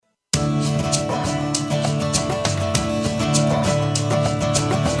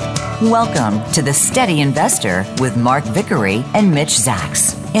Welcome to The Steady Investor with Mark Vickery and Mitch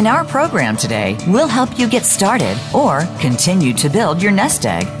Zacks. In our program today, we'll help you get started or continue to build your nest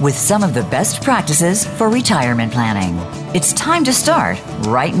egg with some of the best practices for retirement planning. It's time to start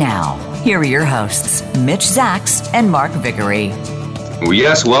right now. Here are your hosts, Mitch Zacks and Mark Vickery. Well,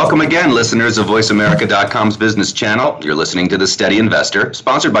 yes, welcome again, listeners of VoiceAmerica.com's business channel. You're listening to The Steady Investor,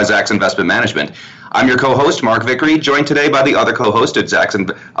 sponsored by Zacks Investment Management. I'm your co-host, Mark Vickery, joined today by the other co-host at Zacks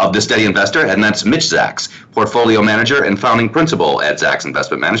of The Steady Investor, and that's Mitch Zacks, portfolio manager and founding principal at Zacks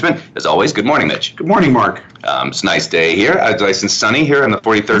Investment Management. As always, good morning, Mitch. Good morning, Mark. It's a nice day here. It's nice and sunny here on the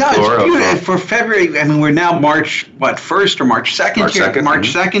 43rd floor. For February, I mean, we're now March 1st or March 2nd here?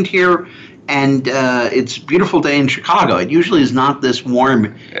 March 2nd here. And it's a beautiful day in Chicago. It usually is not this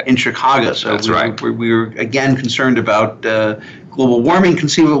warm in Chicago. So we're again concerned about global warming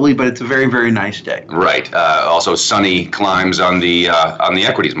conceivably, but it's a very, very nice day. Right. Also sunny climbs on the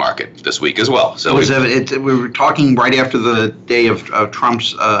equities market this week as well. So we were talking right after the day of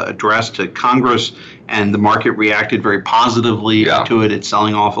Trump's address to Congress, and the market reacted very positively to it. It's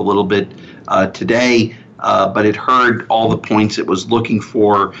selling off a little bit today. But it heard all the points it was looking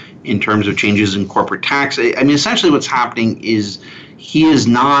for in terms of changes in corporate tax. I mean, essentially what's happening is he is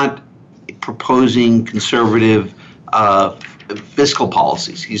not proposing conservative fiscal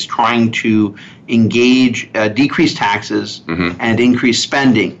policies. He's trying to engage, decrease taxes and increase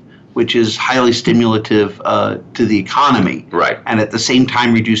spending, which is highly stimulative to the economy. Right. And at the same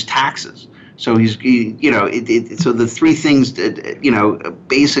time reduce taxes. So so the three things that,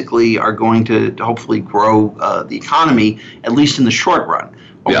 basically are going to hopefully grow the economy, at least in the short run.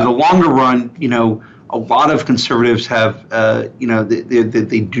 Over the longer run, a lot of conservatives have, they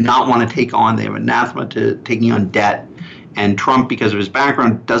do not want to take on, they have anathema to taking on debt. And Trump, because of his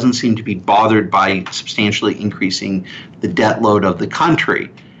background, doesn't seem to be bothered by substantially increasing the debt load of the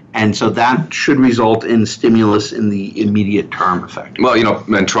country. And so that should result in stimulus in the immediate term, effectively. Well,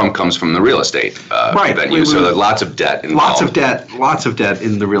 and Trump comes from the real estate venue, so there's lots of debt involved. Lots of debt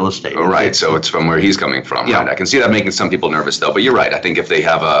in the real estate. Right, so it's from where he's coming from. Yeah. Right? I can see that making some people nervous, though. But you're right. I think if they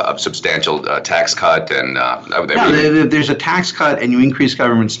have a substantial tax cut and there's a tax cut and you increase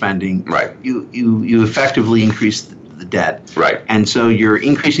government spending, right, you effectively increase the debt. Right. And so you're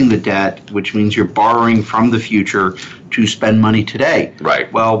increasing the debt, which means you're borrowing from the future to spend money today.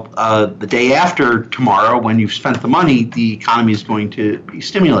 Right. Well, the day after tomorrow, when you've spent the money, the economy is going to be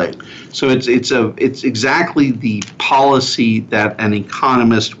stimulated. So it's exactly the policy that an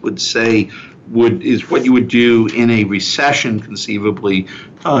economist would say is what you would do in a recession, conceivably,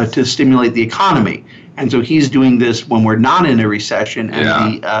 to stimulate the economy. And so he's doing this when we're not in a recession,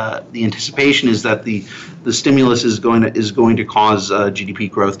 and the anticipation is that the stimulus is going to cause GDP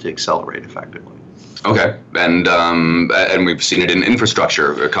growth to accelerate effectively. Okay, and we've seen it in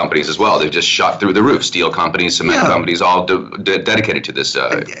infrastructure companies as well. They've just shot through the roof. Steel companies, cement companies, all dedicated to this.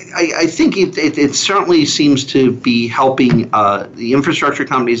 I think it certainly seems to be helping the infrastructure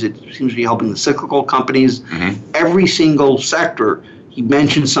companies. It seems to be helping the cyclical companies. Mm-hmm. Every single sector. He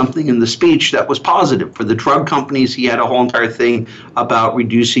mentioned something in the speech that was positive. For the drug companies, he had a whole entire thing about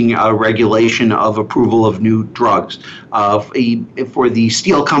reducing regulation of approval of new drugs. For the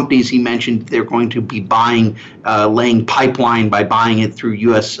steel companies, he mentioned they're going to be laying pipeline by buying it through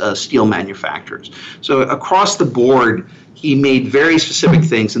U.S. Steel manufacturers. So across the board, he made very specific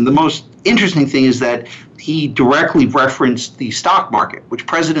things. And the most interesting thing is that he directly referenced the stock market, which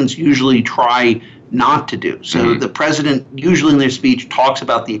presidents usually try not to do. So the president usually in their speech talks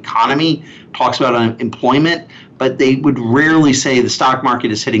about the economy, talks about employment, but they would rarely say the stock market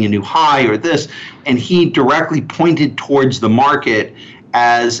is hitting a new high or this. And he directly pointed towards the market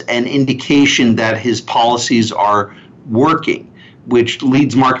as an indication that his policies are working, which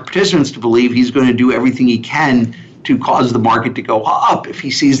leads market participants to believe he's going to do everything he can to cause the market to go up. If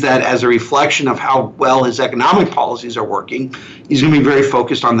he sees that as a reflection of how well his economic policies are working, he's going to be very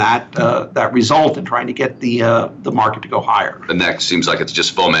focused on that result and trying to get the market to go higher. And that seems like it's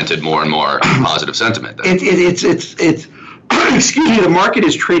just fomented more and more positive sentiment. It's excuse me, the market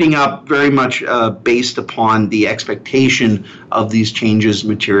is trading up very much based upon the expectation of these changes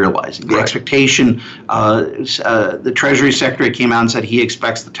materializing. The expectation, the Treasury Secretary came out and said he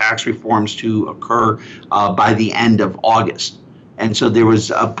expects the tax reforms to occur by the end of August. And so there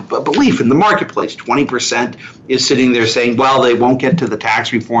was a belief in the marketplace. 20% is sitting there saying, well, they won't get to the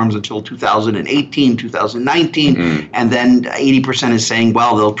tax reforms until 2018, 2019. And then 80% is saying,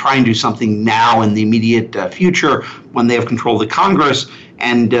 well, they'll try and do something now in the immediate future when they have control of the Congress.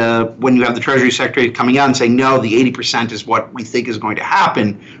 And when you have the Treasury Secretary coming out and saying, no, the 80% is what we think is going to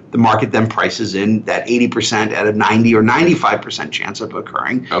happen, the market then prices in that 80% at a 90 or 95% chance of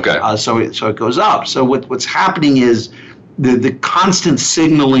occurring. Okay. So it goes up. So what's happening is the constant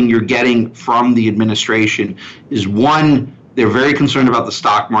signaling you're getting from the administration is, one, they're very concerned about the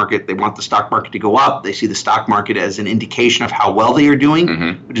stock market. They want the stock market to go up. They see the stock market as an indication of how well they are doing,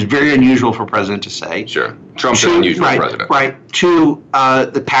 which is very unusual for a president to say. Sure. Trump's an unusual president. Right. Two,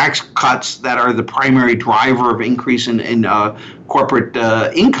 the tax cuts that are the primary driver of increase in corporate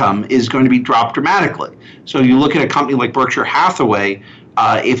income is going to be dropped dramatically. So you look at a company like Berkshire Hathaway,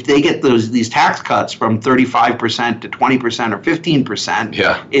 if they get these tax cuts from 35% to 20% or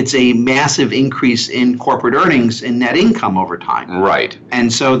 15%, it's a massive increase in corporate earnings and net income over time. Right.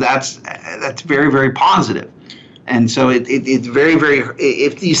 And so that's very, very positive. And so it's very, very,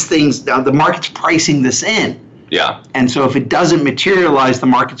 if these things, now the market's pricing this in. Yeah. And so if it doesn't materialize, the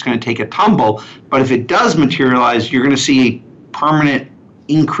market's going to take a tumble. But if it does materialize, you're going to see a permanent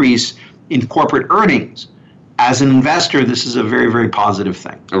increase in corporate earnings. As an investor, this is a very, very positive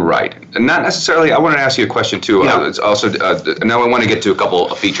thing. Right. And not necessarily, I want to ask you a question too. Yeah. It's also, now I want to get to a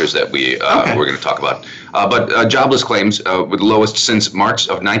couple of features that we're going to talk about. But jobless claims were the lowest since March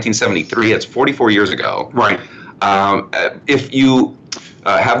of 1973. That's 44 years ago. Right. If you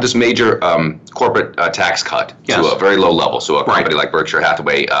have this major corporate tax cut to a very low level, so a company like Berkshire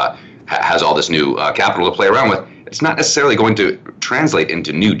Hathaway has all this new capital to play around with, it's not necessarily going to translate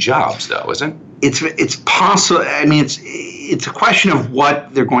into new jobs, though, is it? It's possible. I mean, it's a question of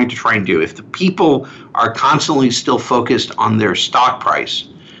what they're going to try and do. If the people are constantly still focused on their stock price,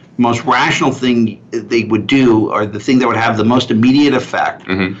 the most rational thing they would do, or the thing that would have the most immediate effect,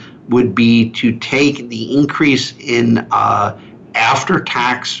 would be to take the increase in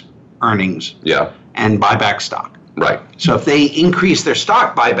after-tax earnings and buy back stock. Right. So if they increase their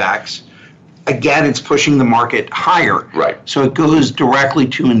stock buybacks, again, it's pushing the market higher. Right. So it goes directly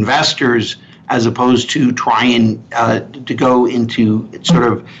to investors as opposed to trying to go into sort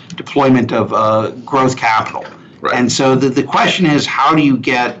of deployment of growth capital. Right. And so the question is, how do you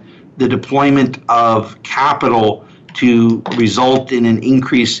get the deployment of capital to result in an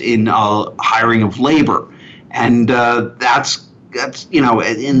increase in hiring of labor? And that's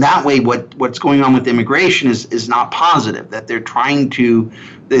in that way, what's going on with immigration is not positive. That they're trying to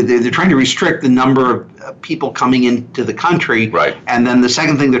restrict the number of people coming into the country. Right. And then the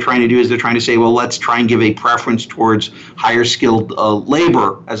second thing they're trying to do is they're trying to say, well, let's try and give a preference towards higher skilled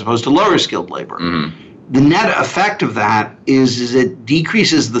labor as opposed to lower skilled labor. The net effect of that is it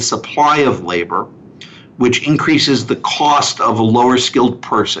decreases the supply of labor, which increases the cost of a lower skilled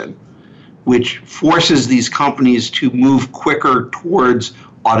person, which forces these companies to move quicker towards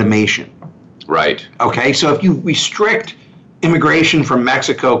automation. Right. Okay, so if you restrict immigration from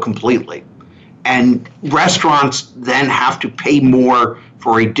Mexico completely, and restaurants then have to pay more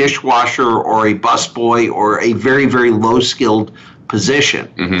for a dishwasher or a busboy or a very, very low-skilled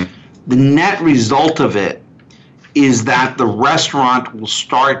position, the net result of it is that the restaurant will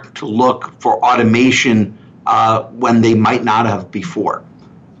start to look for automation when they might not have before.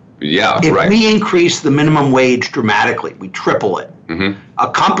 Yeah, if we increase the minimum wage dramatically, we triple it. A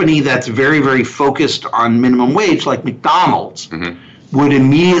company that's very, very focused on minimum wage, like McDonald's, would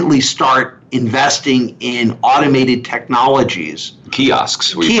immediately start investing in automated technologies.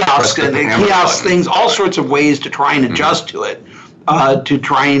 Kiosks Things, all sorts of ways to try and adjust to it, to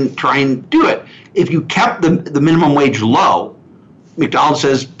try and do it. If you kept the minimum wage low, McDonald's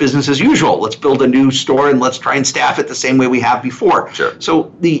says business as usual. Let's build a new store and let's try and staff it the same way we have before. Sure.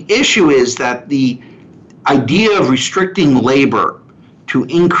 So the issue is that the idea of restricting labor to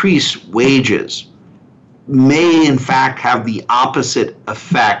increase wages may in fact have the opposite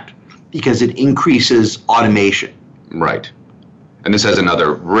effect because it increases automation. Right. And this has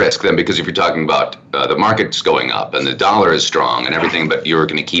another risk then, because if you're talking about the market's going up and the dollar is strong and everything, but you're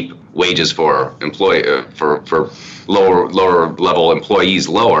going to keep wages for for lower level employees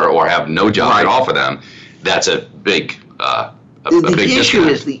lower or have no job at all for them, that's a big the issue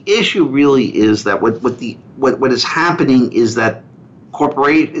is the issue really is that what is happening is that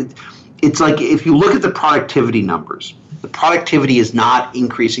it's like if you look at the productivity numbers, the productivity is not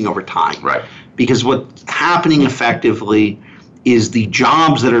increasing over time. Right. Because what's happening effectively is the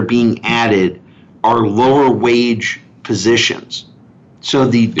jobs that are being added are lower wage positions. So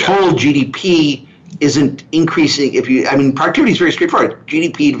the total GDP isn't increasing. Productivity is very straightforward.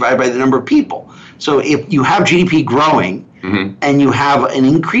 GDP divided by the number of people. So if you have GDP growing and you have an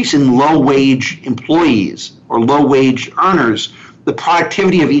increase in low wage employees or low wage earners, the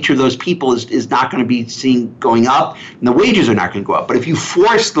productivity of each of those people is not going to be seen going up, and the wages are not going to go up. But if you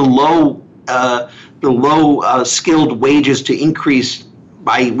force the low skilled wages to increase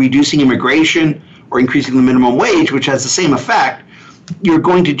by reducing immigration or increasing the minimum wage, which has the same effect, you're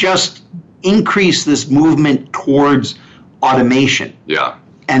going to just increase this movement towards automation. Yeah.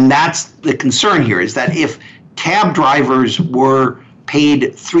 And that's the concern here, is that if cab drivers were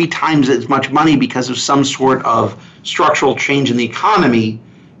paid 3 times as much money because of some sort of structural change in the economy,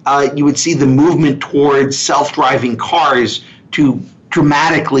 you would see the movement towards self-driving cars to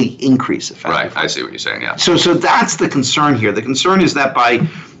dramatically increase effectively. Right, I see what you're saying, yeah. So that's the concern here. The concern is that by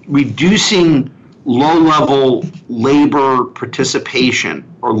reducing low-level labor participation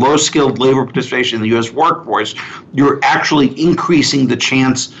or low-skilled labor participation in the U.S. workforce, you're actually increasing the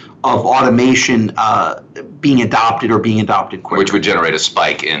chance of automation being adopted or being adopted quickly. Which would generate a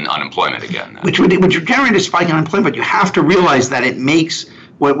spike in unemployment again. Which would generate a spike in unemployment, but you have to realize that it makes,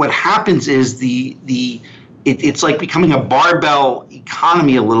 what happens is it's like becoming a barbell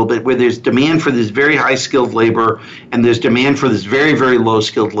economy a little bit, where there's demand for this very high skilled labor and there's demand for this very, very low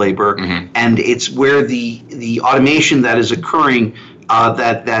skilled labor. Mm-hmm. And it's where the automation that is occurring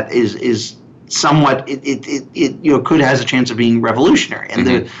that is somewhat, it could has a chance of being revolutionary. And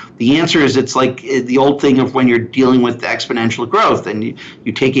mm-hmm. the answer is, it's like the old thing of when you're dealing with exponential growth, and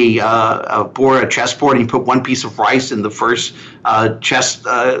you take a chessboard, and you put one piece of rice in the first chess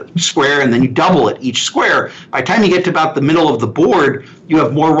square, and then you double it each square. By the time you get to about the middle of the board, you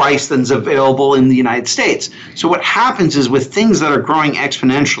have more rice than's available in the United States. So what happens is, with things that are growing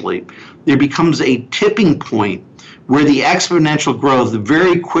exponentially, there becomes a tipping point where the exponential growth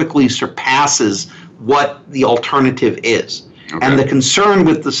very quickly surpasses what the alternative is. Okay. And the concern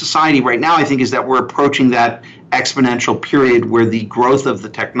with the society right now, I think, is that we're approaching that exponential period where the growth of the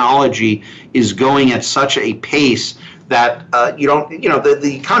technology is going at such a pace that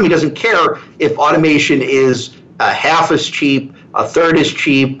the economy doesn't care if automation is half as cheap, a third as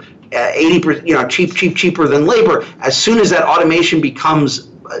cheap, 80%, cheaper than labor. As soon as that automation becomes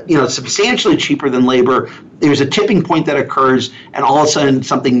substantially cheaper than labor, there's a tipping point that occurs, and all of a sudden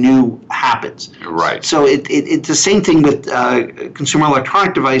something new happens. Right. So it's the same thing with consumer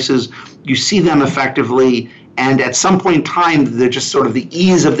electronic devices. You see them effectively, and at some point in time, they're just sort of the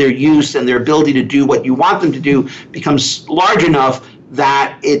ease of their use and their ability to do what you want them to do becomes large enough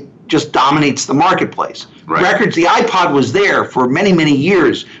that it just dominates the marketplace. Right. Records, the iPod was there for many, many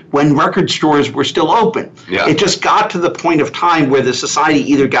years when record stores were still open. Yeah. It just got to the point of time where the society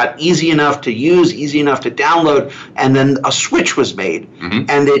either got easy enough to use, easy enough to download, and then a switch was made, mm-hmm.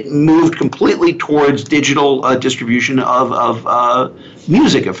 and it moved completely towards digital distribution of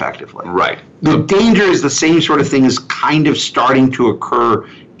music effectively. Right. The danger is the same sort of thing is kind of starting to occur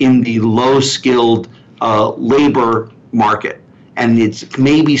in the low-skilled labor market. And it's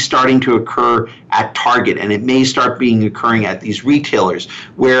maybe starting to occur at Target, and it may start occurring at these retailers,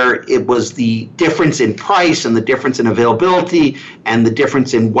 where it was the difference in price and the difference in availability and the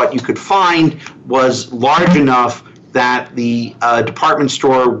difference in what you could find was large enough that the department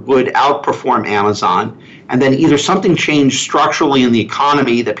store would outperform Amazon. And then either something changed structurally in the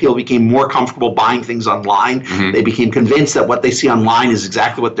economy, that people became more comfortable buying things online. Mm-hmm. They became convinced that what they see online is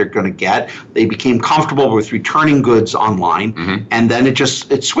exactly what they're going to get. They became comfortable with returning goods online. Mm-hmm. And then it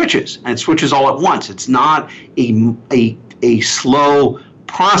switches, and it switches all at once. It's not a slow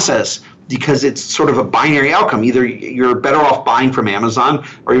process, because it's sort of a binary outcome. Either you're better off buying from Amazon,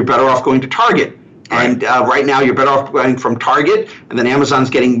 or you're better off going to Target. And right now, you're better off going from Target, and then Amazon's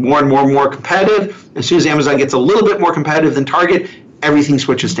getting more and more and more competitive. As soon as Amazon gets a little bit more competitive than Target, everything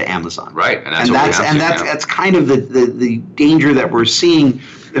switches to Amazon. Right, that's kind of the danger that we're seeing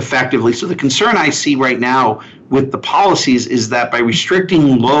effectively. So the concern I see right now with the policies is that by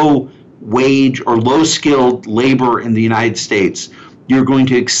restricting low wage or low skilled labor in the United States, you're going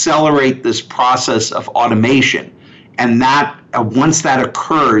to accelerate this process of automation, and that once that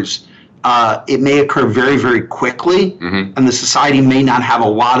occurs, it may occur very, very quickly, mm-hmm. and the society may not have a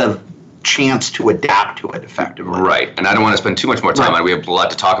lot of chance to adapt to it effectively. Right, and I don't want to spend too much more time on it. We have a lot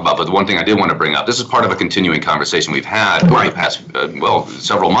to talk about, but the one thing I did want to bring up, this is part of a continuing conversation we've had over the past,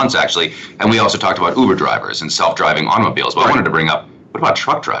 several months actually, and we also talked about Uber drivers and self-driving automobiles, but I wanted to bring up, what about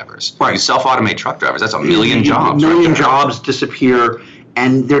truck drivers? Right. You self-automate truck drivers, that's a million jobs. A million jobs disappear,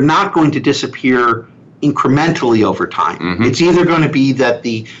 and they're not going to disappear incrementally over time. Mm-hmm. It's either going to be that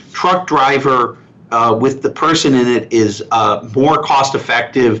the truck driver with the person in it is more cost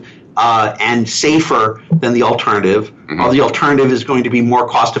effective and safer than the alternative, mm-hmm. or the alternative is going to be more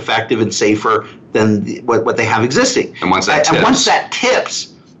cost effective and safer than what they have existing. And once that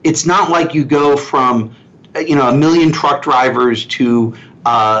tips, it's not like you go from a million truck drivers to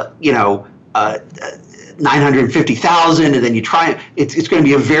 950,000, and then you try. It's going to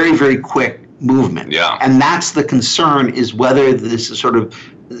be a very, very quick movement. Yeah. And that's the concern, is whether this is sort of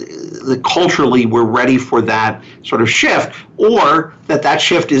culturally we're ready for that sort of shift, or that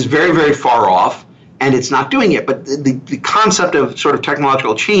shift is very, very far off and it's not doing it. But the concept of sort of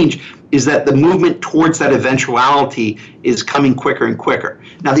technological change is that the movement towards that eventuality is coming quicker and quicker.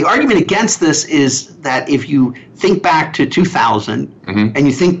 Now, the argument against this is that if you think back to 2000 and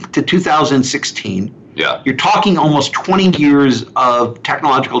you think to 2016, you're talking almost 20 years of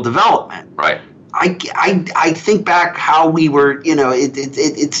technological development. Right. I think back how we were,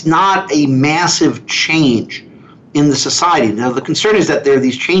 it's not a massive change in the society. Now, the concern is that there are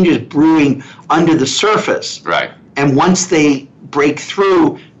these changes brewing under the surface. Right. And once they break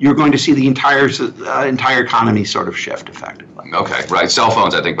through, you're going to see the entire economy sort of shift effectively. Okay, right. Cell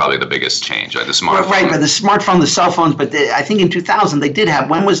phones, I think, probably the biggest change. Right, the smartphone. Right, but the smartphone, the cell phones, but I think in 2000 they did have,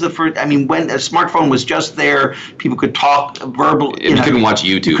 when was the first, when a smartphone was just there, people could talk verbal. You couldn't watch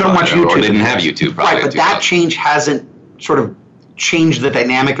YouTube. You couldn't watch YouTube. Or they didn't have YouTube, probably. Right, but that change hasn't sort of changed the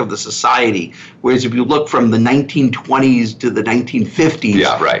dynamic of the society. Whereas if you look from the 1920s to the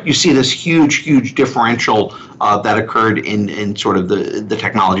 1950s, you see this huge differential that occurred in sort of the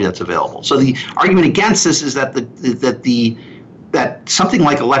technology that's available. So the argument against this is that that something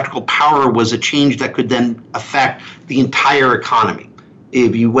like electrical power was a change that could then affect the entire economy.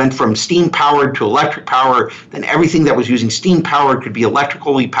 If you went from steam powered to electric power, then everything that was using steam powered could be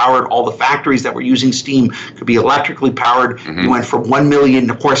electrically powered. All the factories that were using steam could be electrically powered. You went from 1 million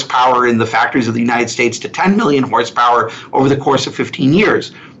horsepower in the factories of the United States to 10 million horsepower over the course of 15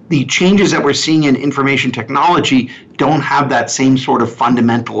 years. The changes that we're seeing in information technology don't have that same sort of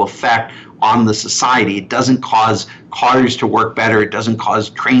fundamental effect on the society. It doesn't cause cars to work better. It doesn't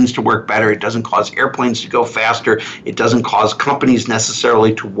cause trains to work better. It doesn't cause airplanes to go faster. It doesn't cause companies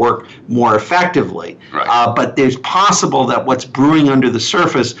necessarily to work more effectively. Right. But there's possible that what's brewing under the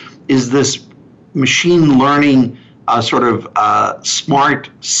surface is this machine learning smart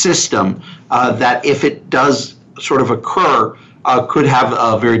system that, if it does sort of occur, could have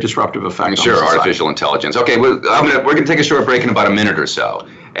a very disruptive effect. Sure, artificial intelligence. Okay, we're going to take a short break in about a minute or so.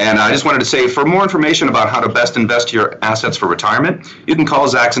 And I just wanted to say, for more information about how to best invest your assets for retirement, you can call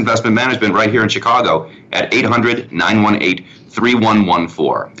Zacks Investment Management right here in Chicago at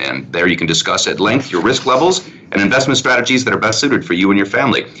 800-918-3114. And there you can discuss at length your risk levels and investment strategies that are best suited for you and your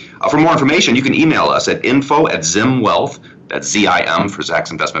family. For more information, you can email us at info@ZimWealth, that's ZIM for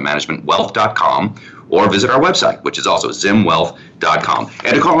Zacks Investment Management, wealth.com, or visit our website, which is also zimwealth.com.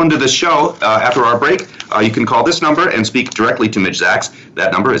 And to call into the show after our break, you can call this number and speak directly to Mitch Zacks.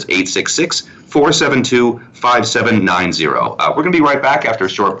 That number is 866-472-5790. We're going to be right back after a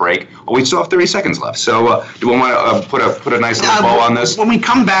short break. Oh, we still have 30 seconds left. So do we want to put a nice little bow on this? When we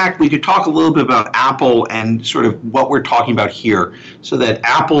come back, we could talk a little bit about Apple and sort of what we're talking about here. So that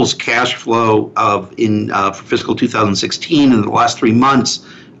Apple's cash flow for fiscal 2016 in the last 3 months,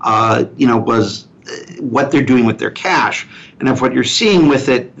 was what they're doing with their cash. And if what you're seeing with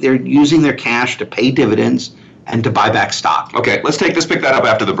it, they're using their cash to pay dividends and to buy back stock. Okay, let's pick that up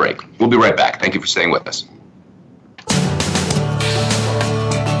after the break. We'll be right back. Thank you for staying with us.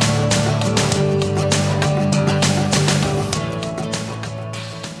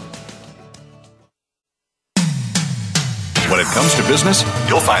 When it comes to business,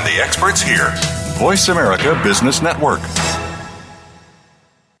 you'll find the experts here. Voice America Business Network.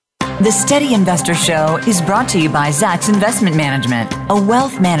 The Steady Investor Show is brought to you by Zacks Investment Management, a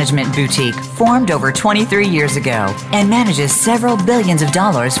wealth management boutique formed over 23 years ago and manages several billions of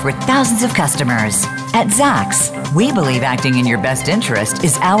dollars for thousands of customers. At Zacks, we believe acting in your best interest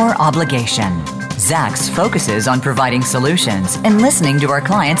is our obligation. Zacks focuses on providing solutions and listening to our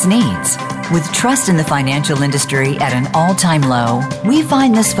clients' needs. With trust in the financial industry at an all-time low, we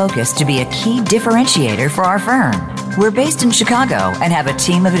find this focus to be a key differentiator for our firm. We're based in Chicago and have a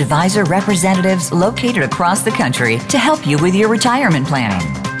team of advisor representatives located across the country to help you with your retirement planning.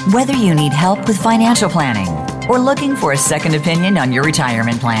 Whether you need help with financial planning or looking for a second opinion on your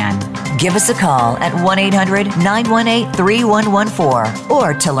retirement plan, give us a call at 1-800-918-3114,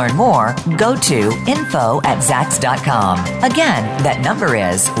 or to learn more, go to info@zacks.com. Again, that number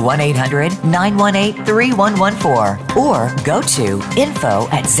is 1-800-918-3114, or go to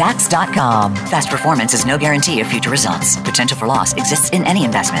info@zacks.com. Past performance is no guarantee of future results. Potential for loss exists in any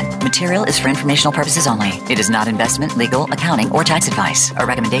investment. Material is for informational purposes only. It is not investment, legal, accounting, or tax advice. A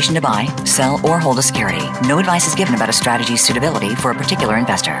recommendation to buy, sell, or hold a security. No advice is given about a strategy's suitability for a particular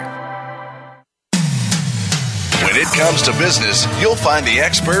investor. When it comes to business, you'll find the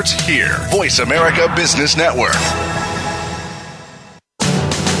experts here. Voice America Business Network.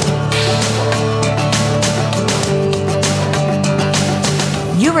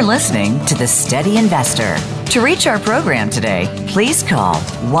 You are listening to The Steady Investor. To reach our program today, please call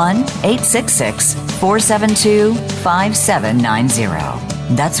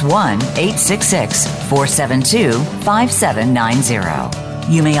 1-866-472-5790. That's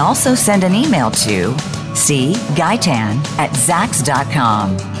 1-866-472-5790. You may also send an email to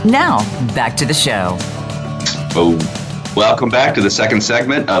cgaitan@zacks.com. Now, back to the show. Oh, welcome back to the second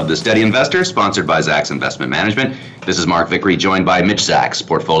segment of The Steady Investor, sponsored by Zacks Investment Management. This is Mark Vickery, joined by Mitch Zacks,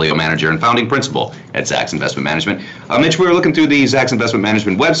 portfolio manager and founding principal at Zacks Investment Management. Mitch, we were looking through the Zacks Investment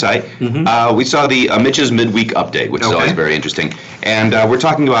Management website. We saw the Mitch's midweek update, which is always very interesting. And we're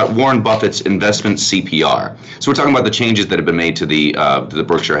talking about Warren Buffett's investment CPR. So we're talking about the changes that have been made to the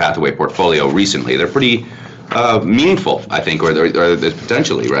Berkshire Hathaway portfolio recently. They're pretty meaningful, I think, or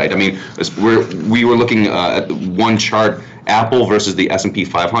potentially, right? I mean, we were looking at one chart, Apple versus the S&P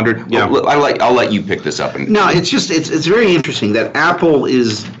 500. Yeah. I'll let you pick this up. No, it's very interesting that Apple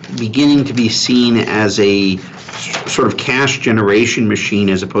is beginning to be seen as a sort of cash generation machine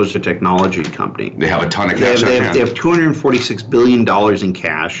as opposed to a technology company. They have a ton of cash. They have $246 billion in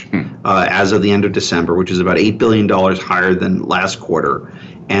cash as of the end of December, which is about $8 billion higher than last quarter.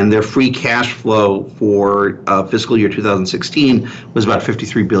 And their free cash flow for fiscal year 2016 was about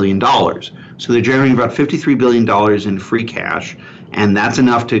 $53 billion. So they're generating about $53 billion in free cash, and that's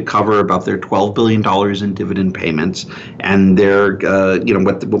enough to cover about their $12 billion in dividend payments. And they're,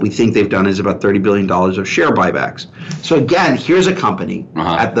 what we think they've done is about $30 billion of share buybacks. So again, here's a company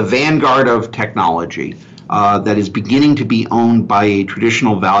at the vanguard of technology that is beginning to be owned by a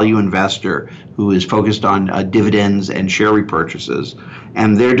traditional value investor who is focused on dividends and share repurchases.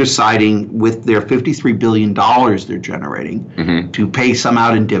 And they're deciding with their $53 billion they're generating to pay some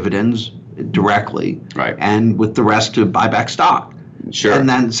out in dividends directly, and with the rest to buy back stock. Sure. And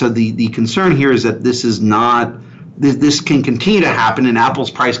then so the concern here is that this is not, this can continue to happen and Apple's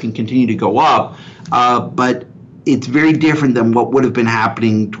price can continue to go up, but it's very different than what would have been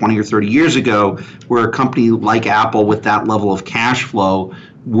happening 20 or 30 years ago, where a company like Apple with that level of cash flow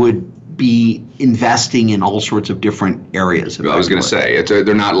would be investing in all sorts of different areas. I was going to say,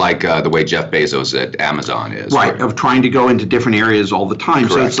 they're not like the way Jeff Bezos at Amazon is. Right, of trying to go into different areas all the time.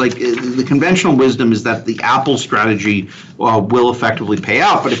 Correct. So it's like the conventional wisdom is that the Apple strategy will effectively pay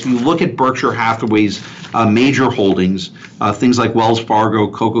out. But if you look at Berkshire Hathaway's major holdings, things like Wells Fargo,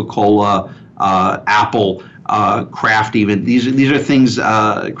 Coca-Cola, Apple, Kraft, even these are things,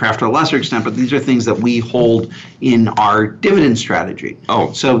 Kraft to a lesser extent, but these are things that we hold in our dividend strategy.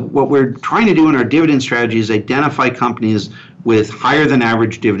 So what we're trying to do in our dividend strategy is identify companies with higher than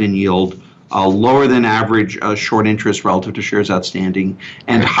average dividend yield, lower than average short interest relative to shares outstanding,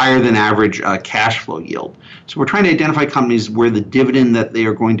 and higher than average cash flow yield. So we're trying to identify companies where the dividend that they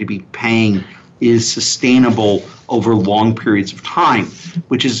are going to be paying is sustainable over long periods of time,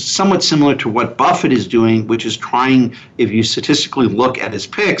 which is somewhat similar to what Buffett is doing, which is trying, if you statistically look at his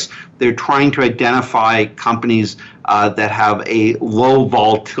picks, they're trying to identify companies that have a low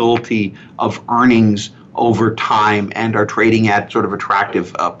volatility of earnings over time and are trading at sort of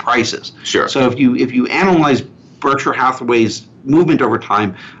attractive prices. Sure. So if you analyze Berkshire Hathaway's movement over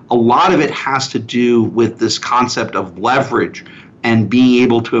time, a lot of it has to do with this concept of leverage and being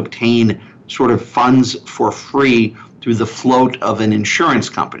able to obtain sort of funds for free through the float of an insurance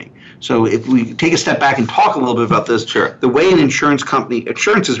company. So if we take a step back and talk a little bit about this, the way an insurance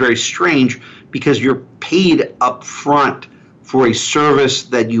is very strange because you're paid up front for a service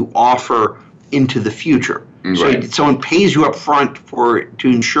that you offer into the future. So someone pays you up front to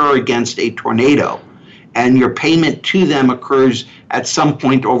insure against a tornado, and your payment to them occurs at some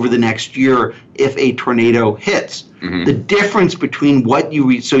point over the next year if a tornado hits. The difference between what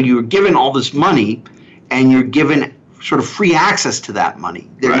so you're given all this money and you're given sort of free access to that money.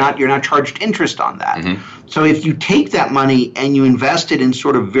 You're not charged interest on that. So if you take that money and you invest it in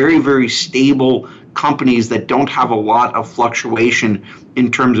sort of very, very stable companies that don't have a lot of fluctuation in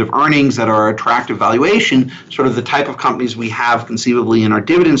terms of earnings, that are attractive valuation, sort of the type of companies we have conceivably in our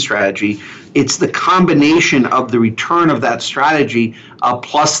dividend strategy, it's the combination of the return of that strategy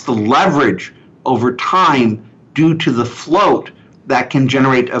plus the leverage over time due to the float that can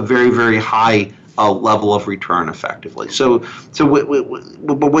generate a very, very high level of return effectively. But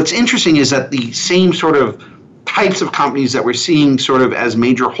what's interesting is that the same sort of types of companies that we're seeing sort of as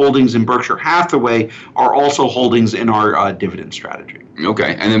major holdings in Berkshire Hathaway are also holdings in our dividend strategy.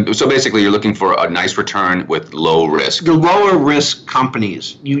 Okay, and then so basically you're looking for a nice return with low risk. The lower risk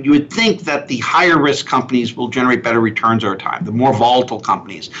companies, you would think that the higher risk companies will generate better returns over time. The more volatile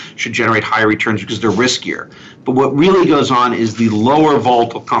companies should generate higher returns because they're riskier. But what really goes on is the lower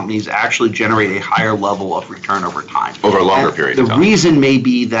volatile companies actually generate a higher level of return over time. Over a longer period of time. The reason may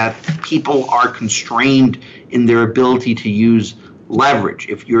be that people are constrained in their ability to use leverage.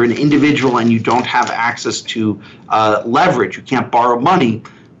 If you're an individual and you don't have access to leverage, you can't borrow money,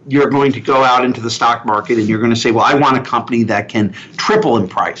 you're going to go out into the stock market and you're going to say, well, I want a company that can triple in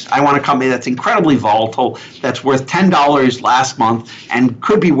price. I want a company that's incredibly volatile, that's worth $10 last month and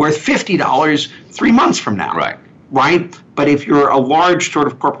could be worth $50 3 months from now. Right? But if you're a large sort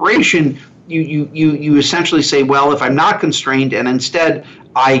of corporation, you essentially say, well, if I'm not constrained and instead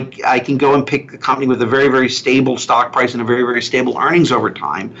I can go and pick a company with a very, very stable stock price and a very, very stable earnings over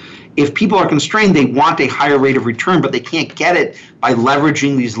time. If people are constrained, they want a higher rate of return, but they can't get it by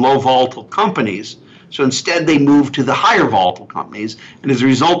leveraging these low volatile companies. So instead, they move to the higher volatile companies. And as a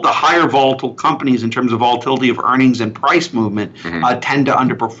result, the higher volatile companies in terms of volatility of earnings and price movement tend to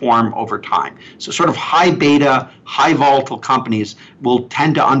underperform over time. So sort of high beta, high volatile companies will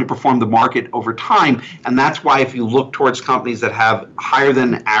tend to underperform the market over time. And that's why if you look towards companies that have higher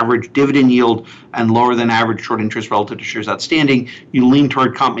than average dividend yield and lower than average short interest relative to shares outstanding, you lean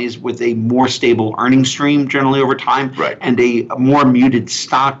toward companies with a more stable earnings stream generally over time and a more muted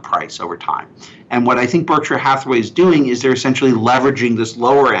stock price over time. And what I think Berkshire Hathaway is doing is they're essentially leveraging this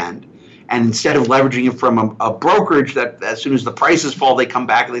lower end. And instead of leveraging it from a brokerage that as soon as the prices fall, they come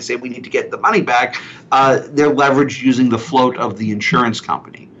back and they say, we need to get the money back, they're leveraged using the float of the insurance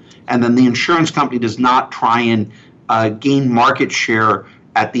company. And then the insurance company does not try and gain market share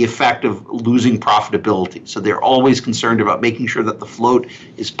at the effect of losing profitability. So they're always concerned about making sure that the float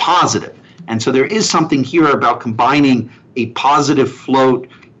is positive. And so there is something here about combining a positive float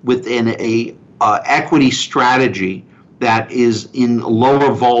within a equity strategy that is in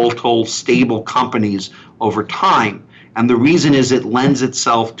lower volatile, stable companies over time. And the reason is it lends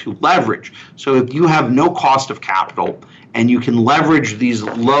itself to leverage. So if you have no cost of capital and you can leverage these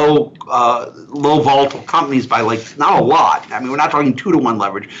low volatile companies by like not a lot. I mean, we're not talking 2-to-1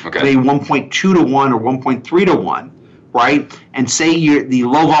 leverage, maybe 1.2 to 1 or 1.3 to 1. Right? And say the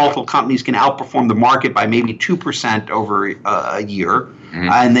low volatile companies can outperform the market by maybe 2% over a year,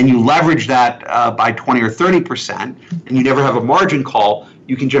 and then you leverage that by 20 or 30%, and you never have a margin call,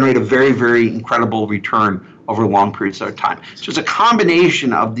 you can generate a very, very incredible return over long periods of time. So it's a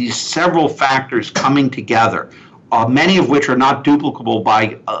combination of these several factors coming together, many of which are not duplicable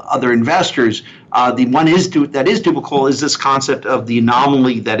by other investors. The one that is duplicable is this concept of the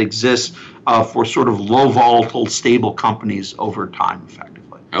anomaly that exists for sort of low volatile, stable companies over time,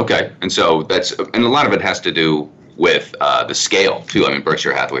 effectively. Okay, and so and a lot of it has to do with the scale too. I mean,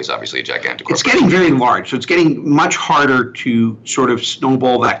 Berkshire Hathaway is obviously a gigantic corporation. It's getting very large, so it's getting much harder to sort of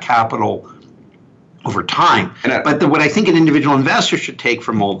snowball that capital over time. But what I think an individual investor should take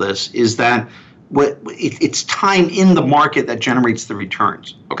from all this is that it's time in the market that generates the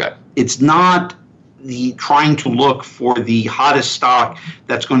returns. Okay. It's not the trying to look for the hottest stock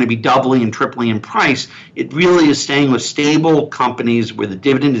that's going to be doubling and tripling in price. It really is staying with stable companies where the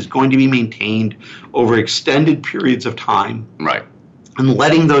dividend is going to be maintained over extended periods of time. Right. And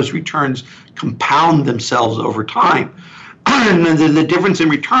letting those returns compound themselves over time. And the difference in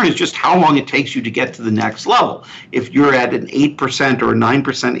return is just how long it takes you to get to the next level. If you're at an 8% or a 9%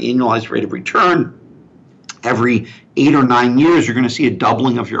 annualized rate of return, every 8 or 9 years, you're going to see a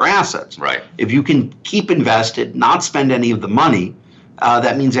doubling of your assets. Right. If you can keep invested, not spend any of the money,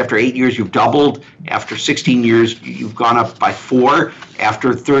 that means after 8 years you've doubled. After 16 years you've gone up by 4.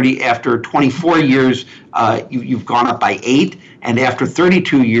 After 24 years you've gone up by 8, and after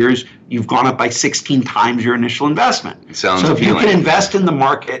 32 years you've gone up by 16 times your initial investment. It sounds so appealing. If you can invest in the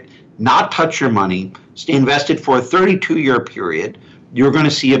market, not touch your money, stay invested for a 32-year period, you're going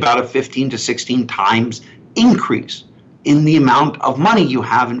to see about a 15 to 16 times increase in the amount of money you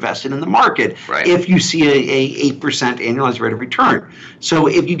have invested in the market if you see a 8% annualized rate of return. So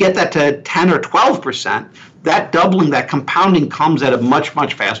if you get that to 10 or 12%, that doubling, that compounding comes at a much,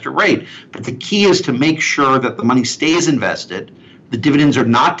 much faster rate. But the key is to make sure that the money stays invested, the dividends are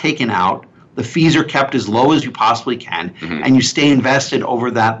not taken out, the fees are kept as low as you possibly can, and you stay invested over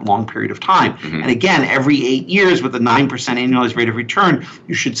that long period of time. And again, every 8 years with a 9% annualized rate of return,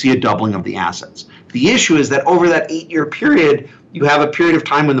 you should see a doubling of the assets. The issue is that over that 8-year period, You have a period of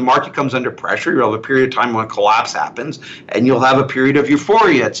time when the market comes under pressure. You'll have a period of time when a collapse happens, and you'll have a period of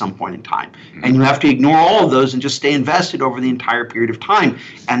euphoria at some point in time. And you have to ignore all of those and just stay invested over the entire period of time.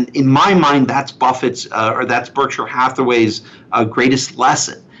 And in my mind, that's Buffett's or that's Berkshire Hathaway's greatest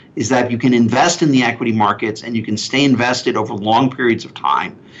lesson, is that you can invest in the equity markets and you can stay invested over long periods of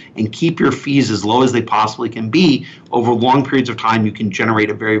time and keep your fees as low as they possibly can be. Over long periods of time, you can generate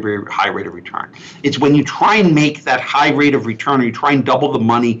a very, very high rate of return. It's when you try and make that high rate of return, or you try and double the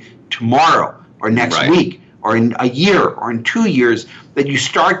money tomorrow or next week or in a year or in 2 years, that you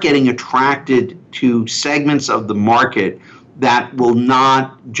start getting attracted to segments of the market that will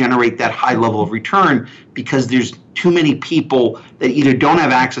not generate that high level of return, because there's too many people that either don't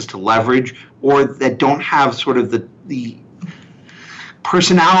have access to leverage or that don't have sort of the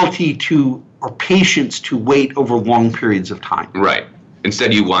personality to or patience to wait over long periods of time. Right.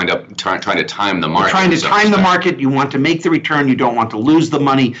 Instead, you wind up trying to time the market. You're trying to time the market. You want to make the return. You don't want to lose the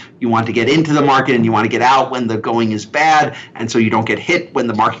money. You want to get into the market, and you want to get out when the going is bad, and so you don't get hit when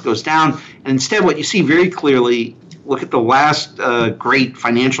the market goes down. And instead, what you see very clearly, look at the last great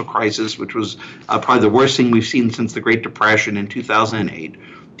financial crisis, which was probably the worst thing we've seen since the Great Depression in 2008.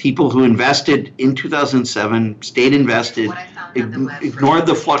 People who invested in 2007, stayed invested, ignored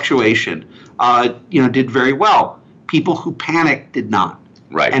the fluctuation, did very well. People who panicked did not.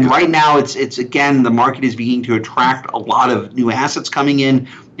 Right. And right now, it's again, the market is beginning to attract a lot of new assets coming in.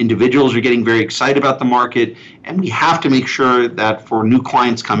 Individuals are getting very excited about the market, and we have to make sure that for new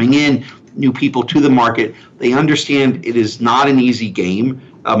clients coming in, new people to the market, they understand it is not an easy game.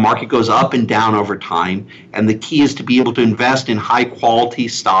 Market goes up and down over time, and the key is to be able to invest in high quality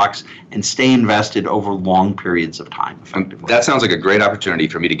stocks and stay invested over long periods of time effectively. That sounds like a great opportunity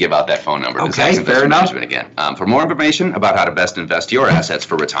for me to give out that phone number to Okay, Zacks fair Investment enough. Management again. For more information about how to best invest your assets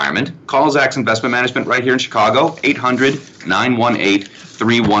for retirement, call Zacks Investment Management right here in Chicago,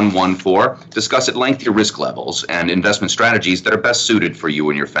 800-918-3114. Discuss at length your risk levels and investment strategies that are best suited for you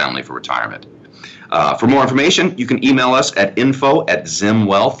and your family for retirement. For more information, you can email us at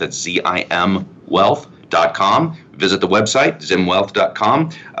info@zimwealth, that's Z-I-M wealth.com. Visit the website, zimwealth.com.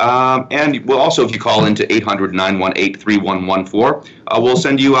 And we'll also, if you call into 800-918-3114, we'll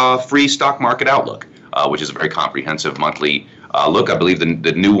send you a free stock market outlook, which is a very comprehensive monthly look. I believe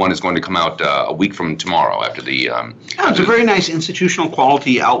the new one is going to come out a week from tomorrow after the... it's a very nice institutional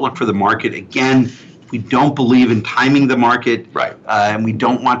quality outlook for the market. Again, we don't believe in timing the market. Right. And we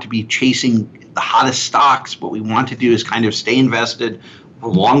don't want to be chasing the hottest stocks. What we want to do is kind of stay invested for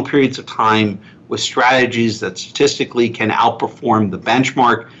long periods of time with strategies that statistically can outperform the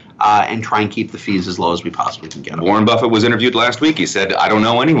benchmark and try and keep the fees as low as we possibly can get them. Warren Buffett was interviewed last week. He said, I don't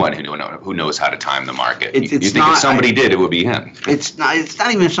know anyone who knows how to time the market. You think if somebody did, it would be him. It's not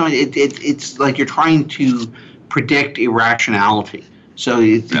even somebody. It's like you're trying to predict irrationality. So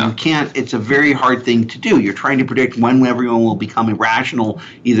you can't. It's a very hard thing to do. You're trying to predict when everyone will become irrational,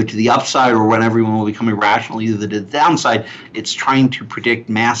 either to the upside, or when everyone will become irrational, either to the downside. It's trying to predict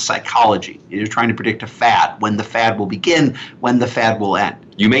mass psychology. You're trying to predict a fad, when the fad will begin, when the fad will end.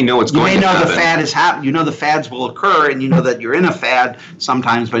 You may know what's going to happen. You may know the fad is happening. You know the fads will occur, and you know that you're in a fad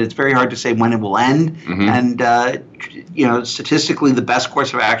sometimes, but it's very hard to say when it will end. Mm-hmm. And statistically, the best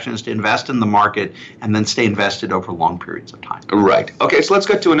course of action is to invest in the market and then stay invested over long periods of time. Right. Okay, so let's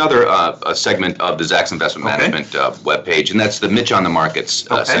get to another segment of the Zacks Investment Management webpage, and that's the Mitch on the Markets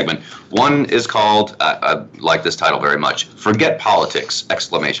segment. One is called, I like this title very much, Forget Politics, !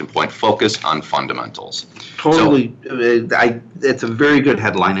 Focus on Fundamentals. Totally. It's a very good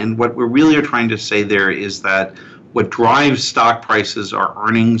headline, and what we really are trying to say there is that what drives stock prices are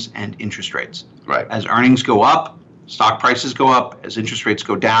earnings and interest rates. Right. As earnings go up, stock prices go up. As interest rates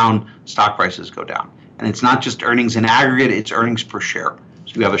go down, stock prices go down. And it's not just earnings in aggregate, it's earnings per share.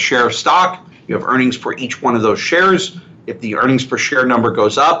 So you have a share of stock, you have earnings for each one of those shares. If the earnings per share number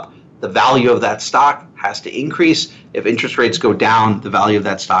goes up, the value of that stock has to increase. If interest rates go down, the value of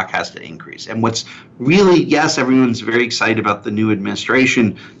that stock has to increase. And what's really, yes, everyone's very excited about the new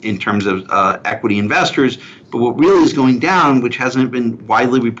administration in terms of equity investors, but what really is going down, which hasn't been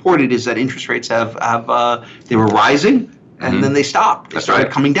widely reported, is that interest rates they were rising, and then they stopped. They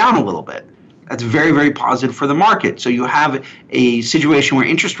started coming down a little bit. That's very, very positive for the market. So you have a situation where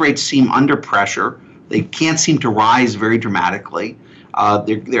interest rates seem under pressure. They can't seem to rise very dramatically.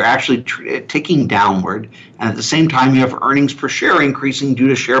 They're actually ticking downward, and at the same time, you have earnings per share increasing due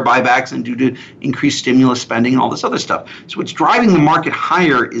to share buybacks and due to increased stimulus spending and all this other stuff. So what's driving the market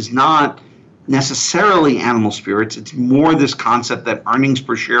higher is not necessarily animal spirits. It's more this concept that earnings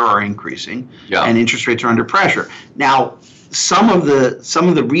per share are increasing and interest rates are under pressure. Now, some of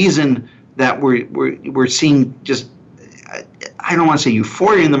the reason that we're seeing just I don't want to say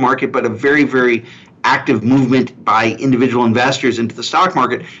euphoria in the market, but a very, very active movement by individual investors into the stock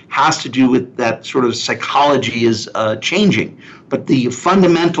market has to do with that sort of psychology is changing. But the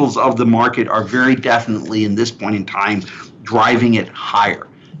fundamentals of the market are very definitely, in this point in time, driving it higher.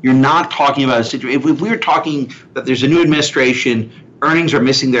 You're not talking about a situation. If we were talking that there's a new administration, earnings are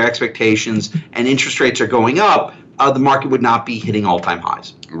missing their expectations, and interest rates are going up, the market would not be hitting all-time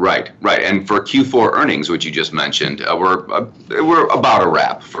highs. Right. And for Q4 earnings, which you just mentioned, we're about a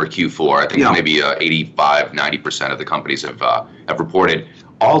wrap for Q4. I think maybe 85-90% of the companies have reported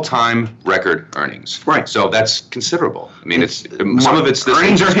all-time record earnings. Right. So that's considerable. I mean, some of it's this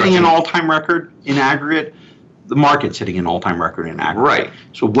earnings are hitting an all-time record in aggregate. The market's hitting an all-time record in aggregate. Right.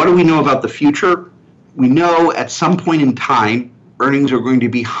 So what do we know about the future? We know at some point in time, earnings are going to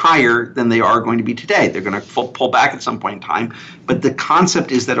be higher than they are going to be today. They're going to pull back at some point in time. But the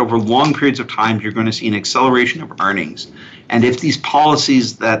concept is that over long periods of time, you're going to see an acceleration of earnings. And if these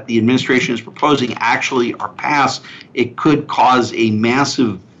policies that the administration is proposing actually are passed, it could cause a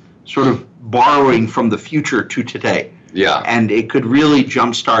massive sort of borrowing from the future to today. Yeah. And it could really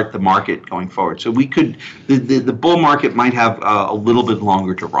jumpstart the market going forward. So we could, the bull market might have a little bit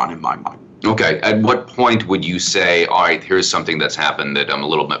longer to run in my mind. Okay. At what point would you say, all right, here's something that's happened that I'm a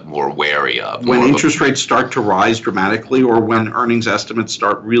little bit more wary of? When interest rates start to rise dramatically, or when earnings estimates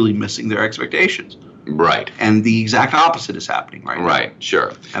start really missing their expectations. Right. And the exact opposite is happening right now. Right,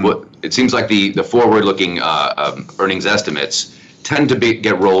 sure. Well, it seems like the forward-looking earnings estimates tend to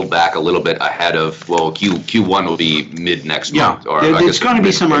get rolled back a little bit ahead of, Q1 will be mid-next month. Or there's going to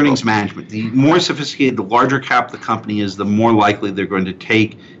be some earnings management. The more sophisticated, the larger cap the company is, the more likely they're going to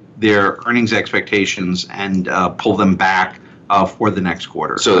take their earnings expectations and pull them back for the next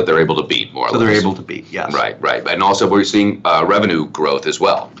quarter. So that they're able to beat more or less. So they're able to beat, yes. Right. And also we're seeing revenue growth as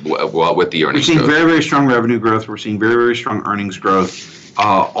well with the earnings growth. We're seeing very, very strong revenue growth. We're seeing very, very strong earnings growth.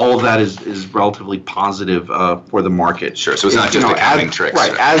 All of that is relatively positive for the market. Sure, so it's not just accounting tricks.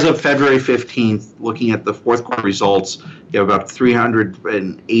 Right. As of February 15th, looking at the fourth quarter results, you have about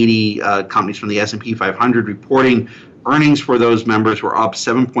 380 companies from the S&P 500 reporting. Earnings for those members were up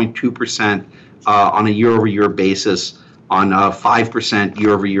 7.2% on a year-over-year basis on 5%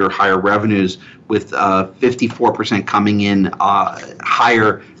 year-over-year higher revenues, with 54% coming in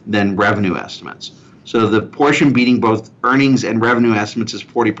higher than revenue estimates. So the portion beating both earnings and revenue estimates is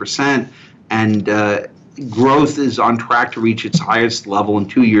 40%, and growth is on track to reach its highest level in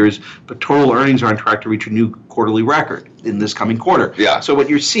 2 years, but total earnings are on track to reach a new quarterly record in this coming quarter. Yeah. So what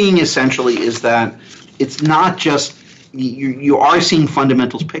you're seeing essentially is that it's not just you are seeing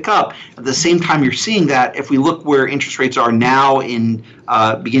fundamentals pick up. At the same time, you're seeing that if we look where interest rates are now in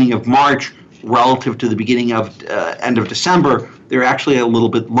beginning of March relative to the beginning of end of December, they're actually a little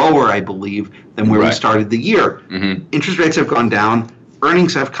bit lower, I believe, than where we started the year. Mm-hmm. Interest rates have gone down.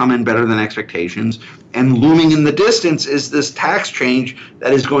 Earnings have come in better than expectations. And looming in the distance is this tax change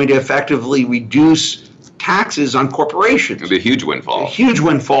that is going to effectively reduce taxes on corporations. It'll be a huge windfall. A huge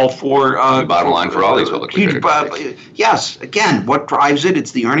windfall for the bottom line for all these publicly traded companies. Yes, again, what drives it?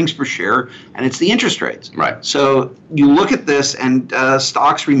 It's the earnings per share and it's the interest rates. Right. So you look at this, and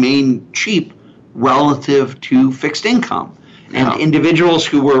stocks remain cheap relative to fixed income. And individuals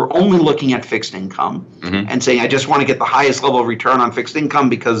who were only looking at fixed income and saying, I just want to get the highest level of return on fixed income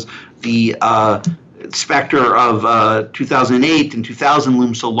because the specter of 2008 and 2000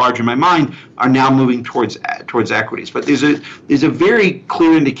 looms so large in my mind, are now moving towards equities. But there's a very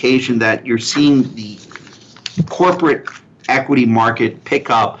clear indication that you're seeing the corporate equity market pick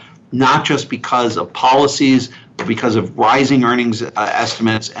up, not just because of policies, but because of rising earnings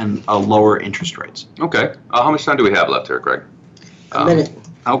estimates and lower interest rates. Okay. How much time do we have left here, Greg? A minute.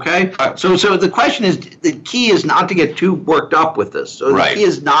 Okay. So the question is, the key is not to get too worked up with this. So the key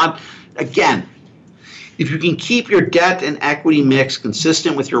is not, again, if you can keep your debt and equity mix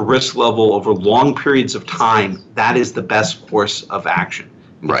consistent with your risk level over long periods of time, that is the best course of action.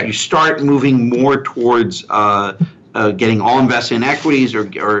 Right. If you start moving more towards getting all invested in equities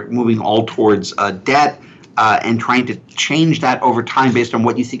or moving all towards debt and trying to change that over time based on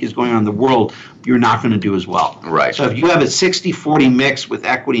what you think is going on in the world, you're not going to do as well. Right. So if you have a 60-40 mix with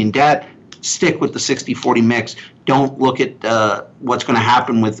equity and debt, stick with the 60-40 mix. Don't look at what's going to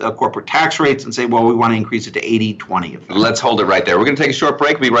happen with corporate tax rates and say, well, we want to increase it to 80-20. Let's hold it right there. We're going to take a short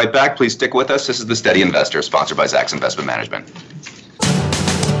break. We'll be right back. Please stick with us. This is The Steady Investor, sponsored by Zacks Investment Management.